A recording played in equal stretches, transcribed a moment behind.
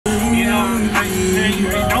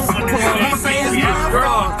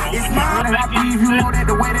It's mine and I believe you know that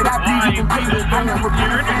the way that I believe you can pay it. I never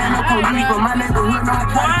been a fan of police, but my neighborhood know I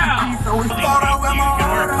try to be peace. So it's thought I wear my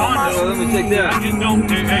heart on my sleeve. Let me take that.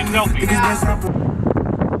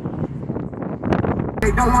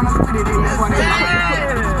 They don't want us with it, that's why they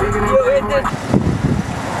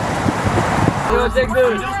Yo, take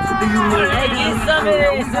this. Hey, get some of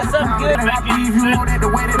this. That's some good. I believe you know that the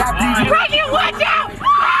way that I believe you. Break it, watch out!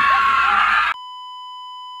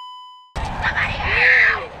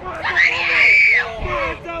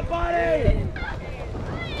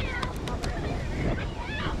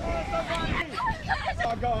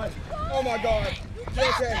 Oh my God! You're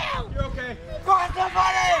okay. You're okay. Call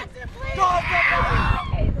somebody! Call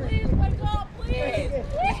somebody! Please wake up, please!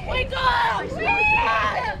 Wake up! Please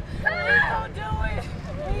don't do it!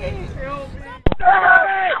 Please!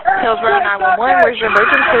 Hillsboro 911, where's your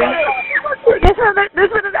emergency?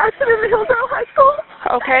 There's been an accident at Hillsboro High School.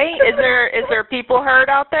 Okay, is there people hurt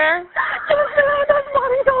out there?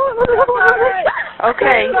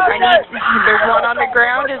 Okay, there's one on the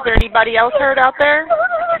ground. Is there anybody else hurt out there?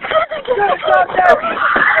 Okay.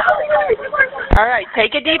 All right,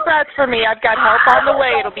 take a deep breath for me. I've got help on the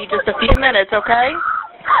way. It'll be just a few minutes, okay?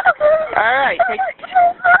 All right.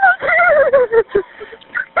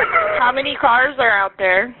 How many cars are out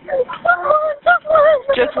there?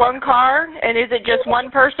 Just one car? And is it just one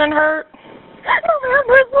person hurt?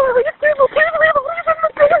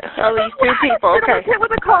 At least two people, okay.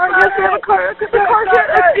 With a car, yes, we have a car. The car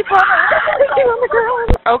hit on the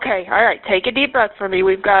ground. Okay, all right, take a deep breath for me.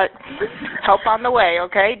 We've got help on the way,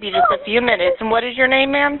 okay? Be just a few minutes. And what is your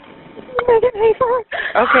name, ma'am? Megan Hafer.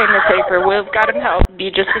 Okay, Miss Hafer, we've got him help.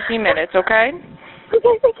 Be just a few minutes, okay?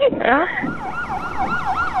 Okay, thank you. Yeah?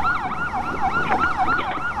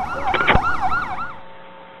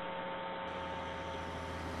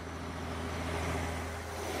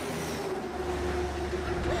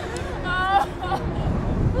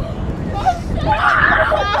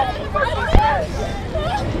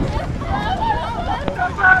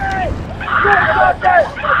 Okay.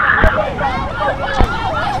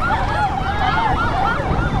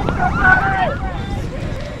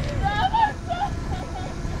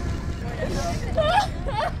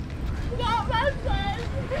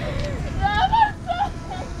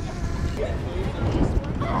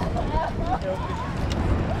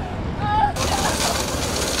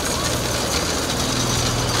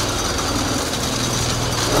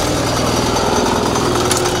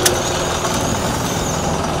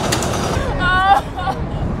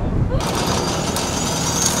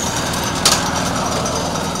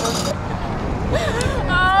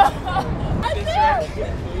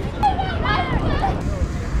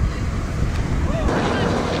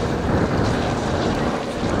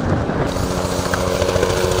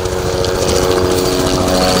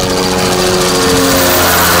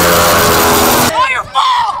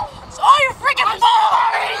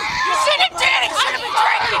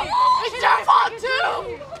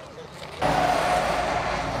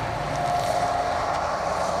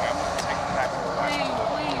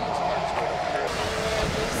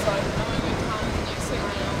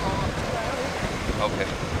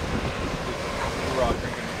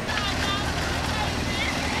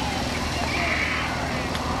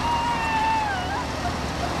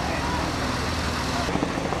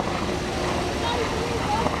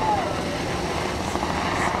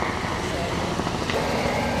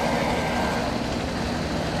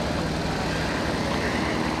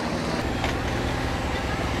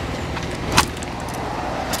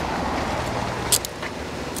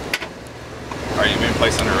 Are you being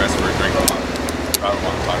placed under arrest for a drink while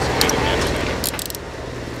intoxicated? You understand?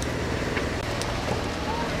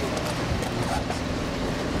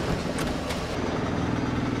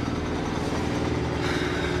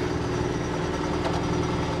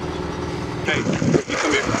 Hey, you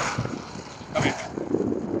come here. Come here.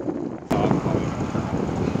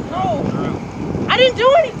 No! I didn't do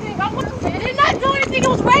anything! I did not do anything! It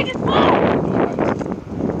was Reagan's fault!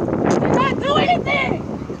 I did not do anything!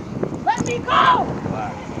 Let me go!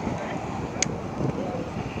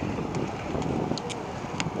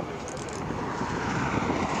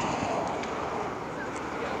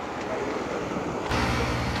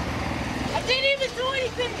 I didn't even do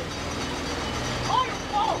anything! All your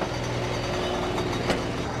fault!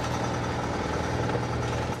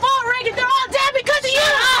 Fault, Reagan! They're all dead because of you!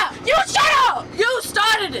 Shut up! You shut up! You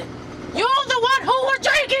started it! You're the one who were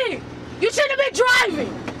drinking! You shouldn't have been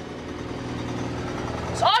driving!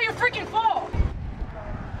 It's all your freaking fault!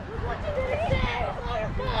 What you did say? It's all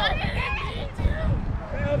your fault!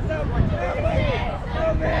 Help somebody!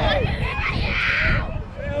 Help me! Help me!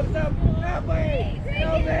 Help somebody!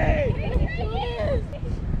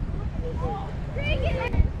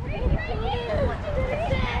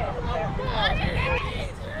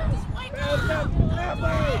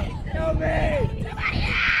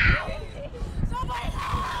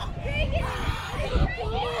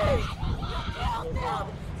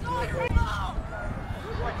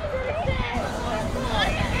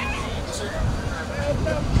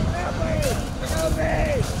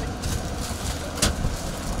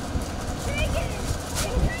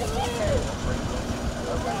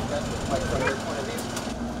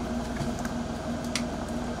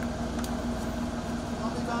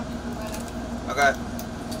 Okay.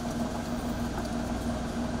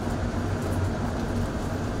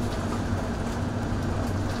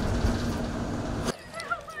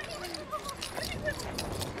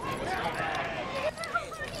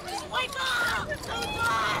 Wake up!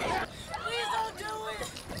 Somebody! Please don't do it!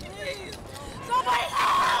 Please! Somebody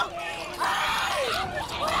help! Please!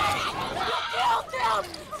 You killed him!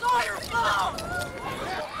 It's all your fault!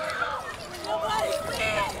 Somebody,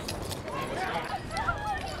 please!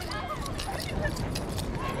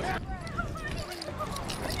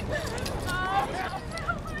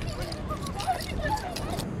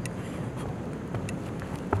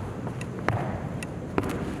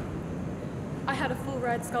 I had a full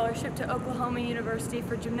ride scholarship to Oklahoma University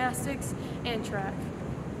for gymnastics and track.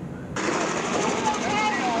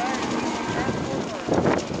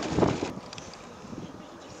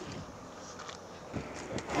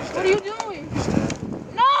 What are you doing?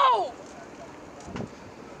 No!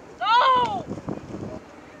 No!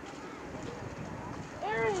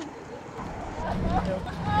 Aaron!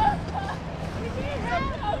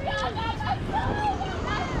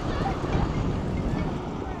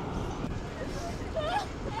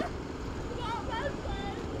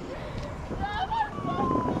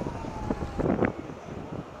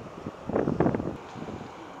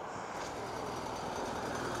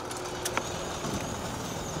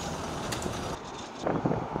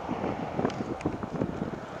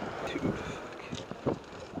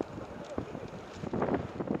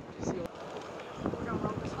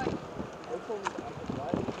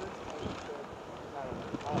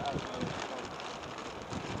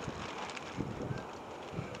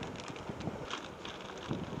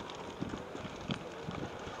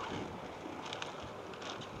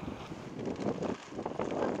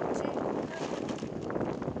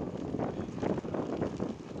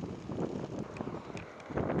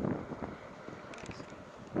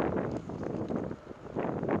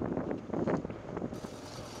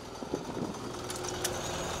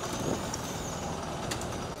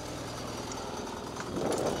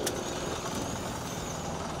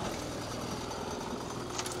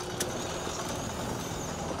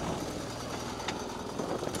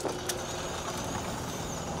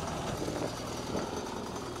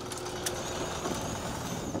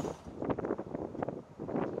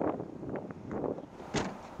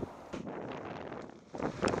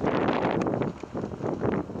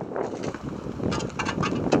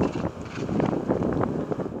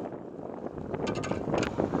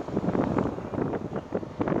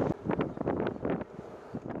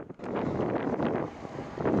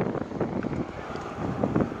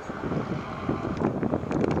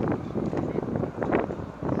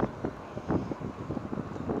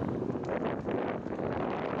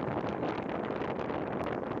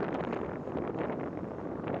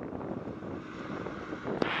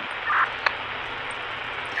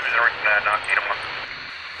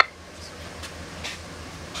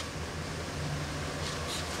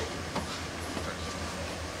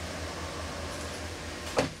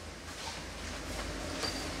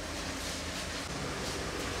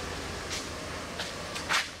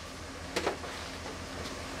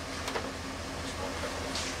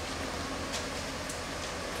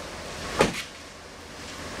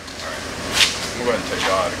 I'm going to take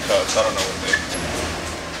y'all out of cuffs. I don't know what they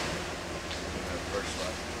first one.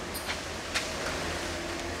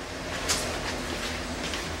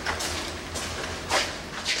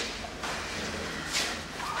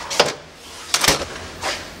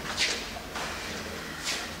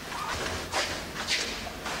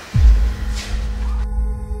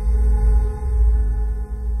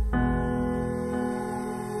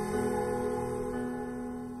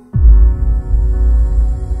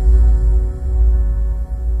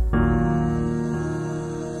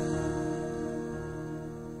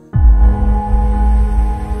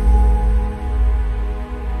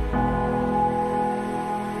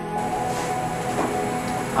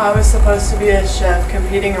 I was supposed to be a chef,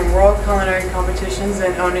 competing in world culinary competitions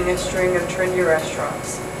and owning a string of trendy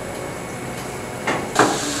restaurants.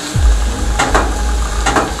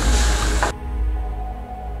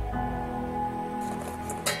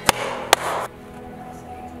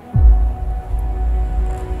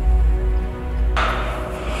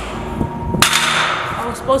 I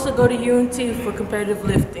was supposed to go to UNT for competitive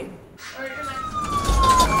lifting.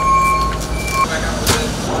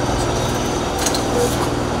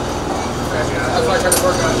 That's why I tried to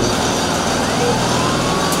work on it.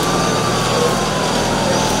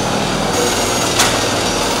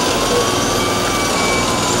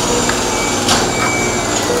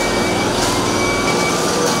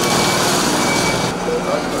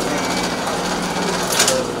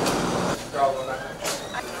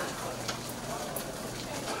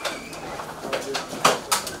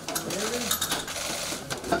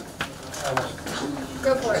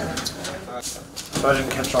 Go for it. So I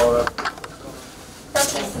didn't catch all of that.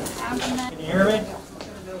 Can you hear me?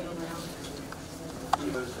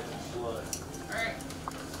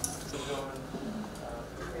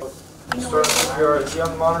 Start with your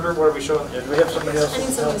young monitor. What are we showing? Do we have somebody else? I need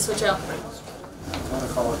someone to switch out. I want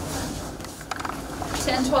to call it.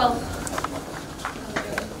 10, 12.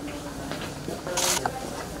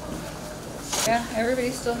 Yeah,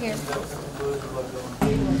 everybody's still here.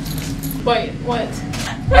 Wait, what?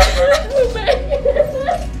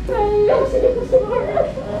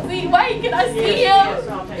 See, wait, can I see him?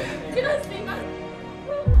 Can I see my...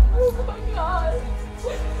 Oh my god.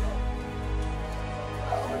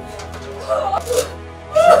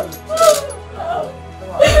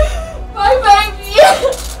 My baby!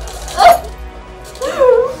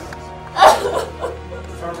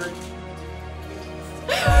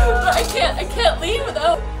 I can't leave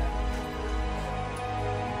without...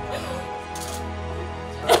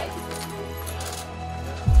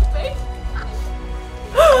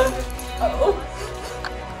 Oh.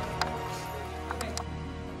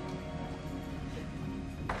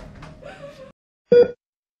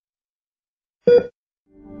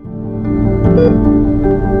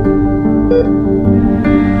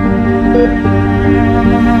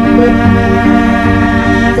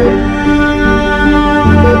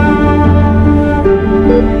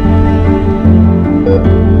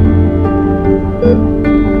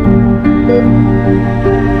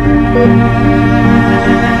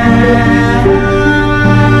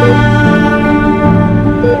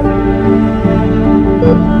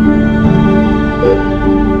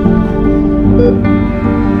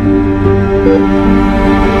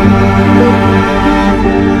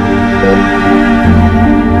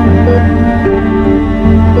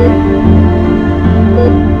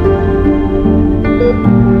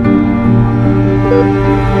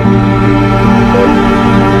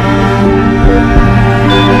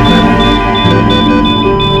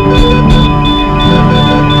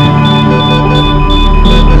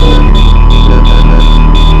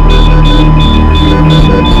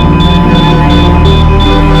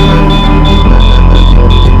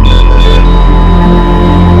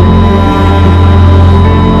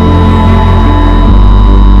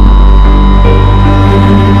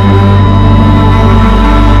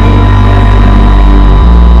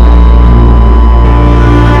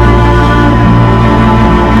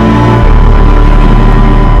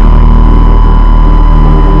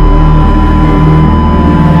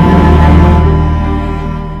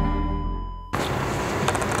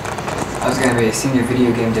 I was going to be a senior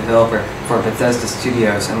video game developer for Bethesda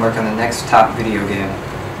Studios and work on the next top video game.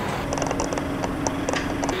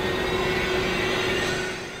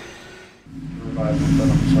 But I'm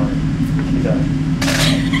sorry. He died.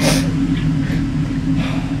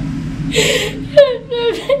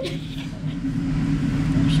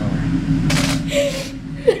 I'm sorry.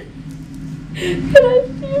 Can I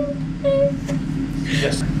see him?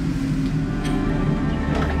 Yes.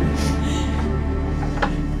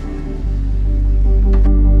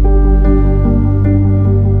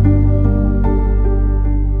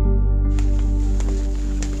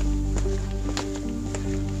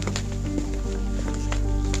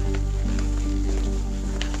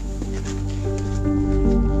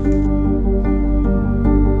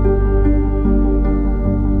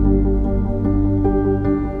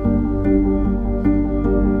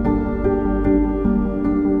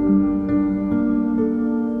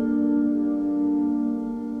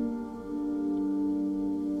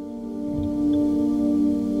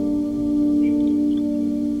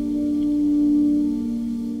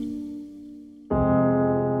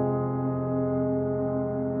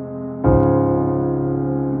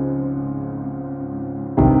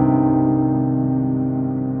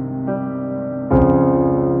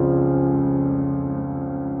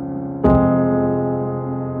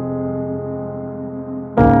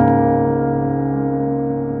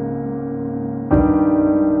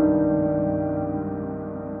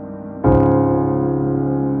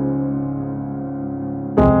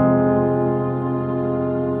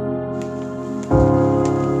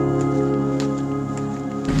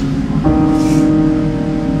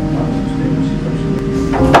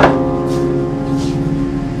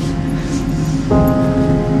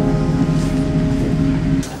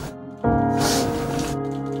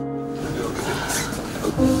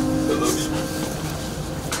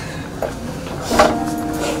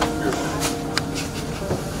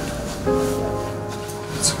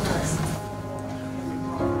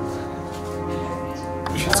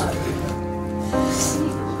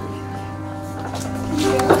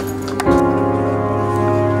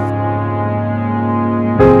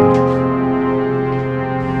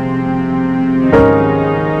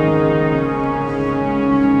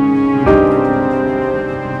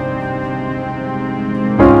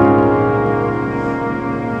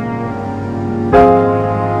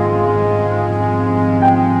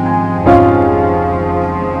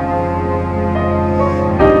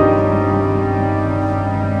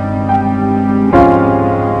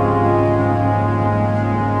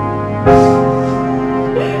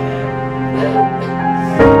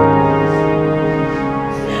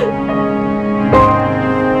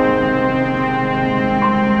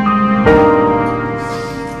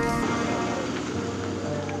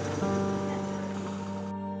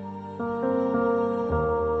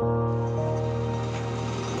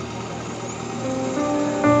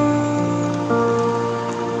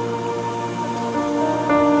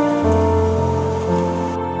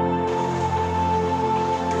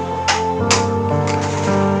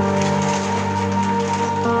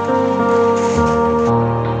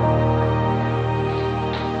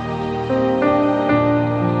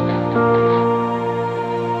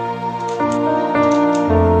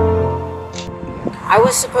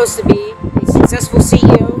 supposed to be a successful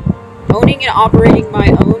CEO, owning and operating my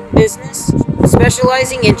own business,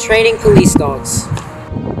 specializing in training police dogs.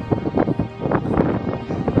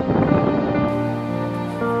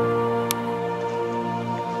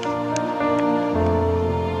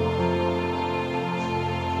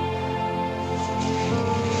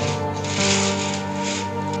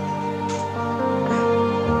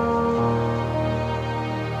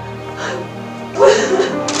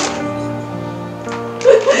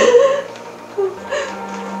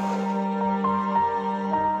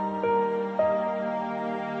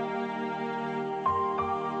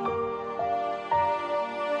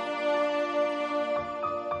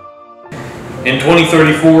 In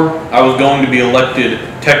 2034, I was going to be elected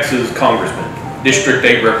Texas Congressman, District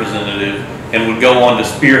 8 representative, and would go on to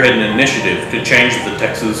spearhead an initiative to change the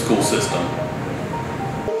Texas school system.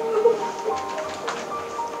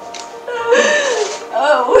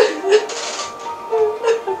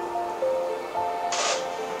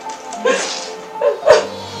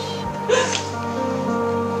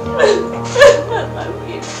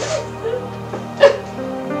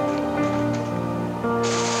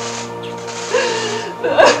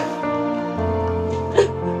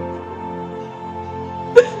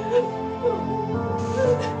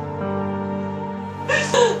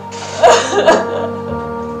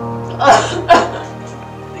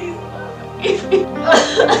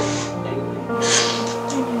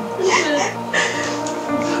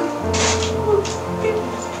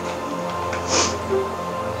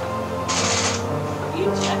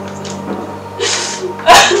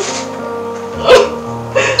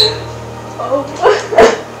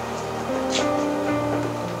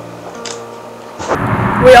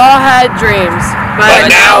 We all had dreams, but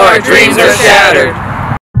now our dreams are shattered.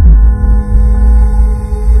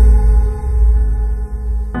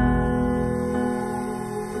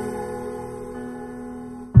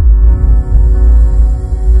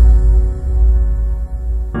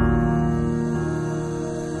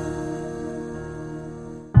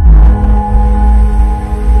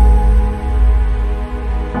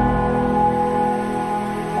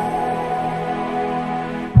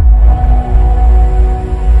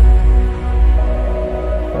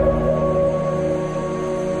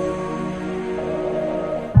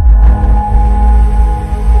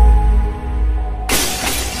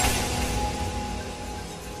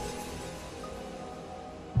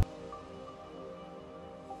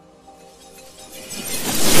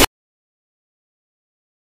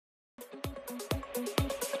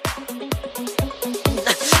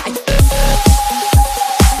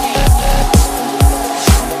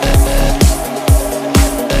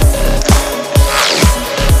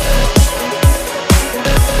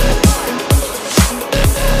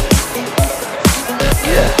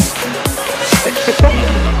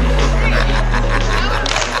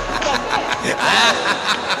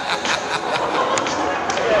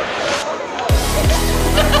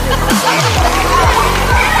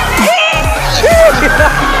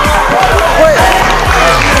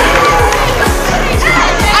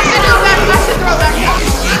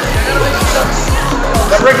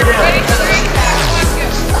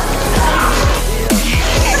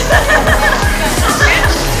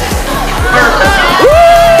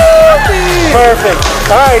 Perfect.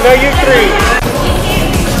 All right, now you three.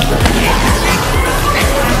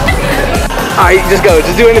 All right, just go.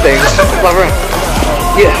 Just do anything. Just love around.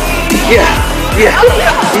 Yeah, yeah, yeah,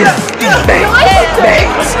 yeah. Bang, bang,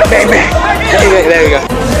 bang, bang. There you go.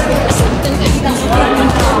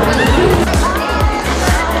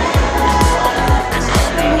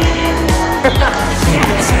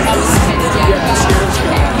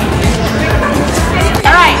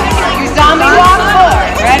 All right, you zombie walk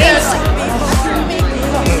forward. Ready?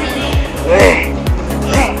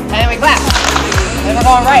 And then we clap. And we're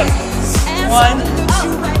going right. 1,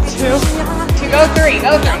 2, go 3,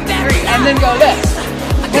 go 3, and then go this.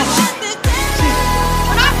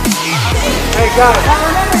 Hey, got it.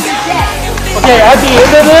 Okay, at the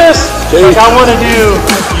end of this, like I want to do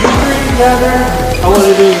you three together. I want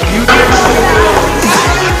to do you three together.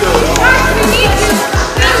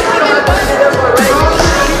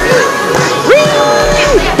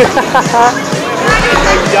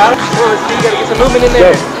 You got it? Come on, you gotta get some movement in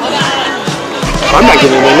there. I'm not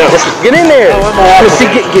getting in there, no. Get in there.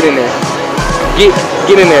 Get in there.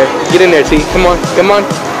 Get in there. Get in there, T. Come on. Come on.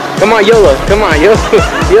 Come on, YOLO. Come on, YOLO.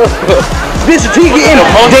 YOLO. This T, get in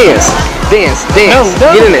there. Dance. Dance. Dance.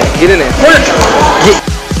 Get in there. Get in there.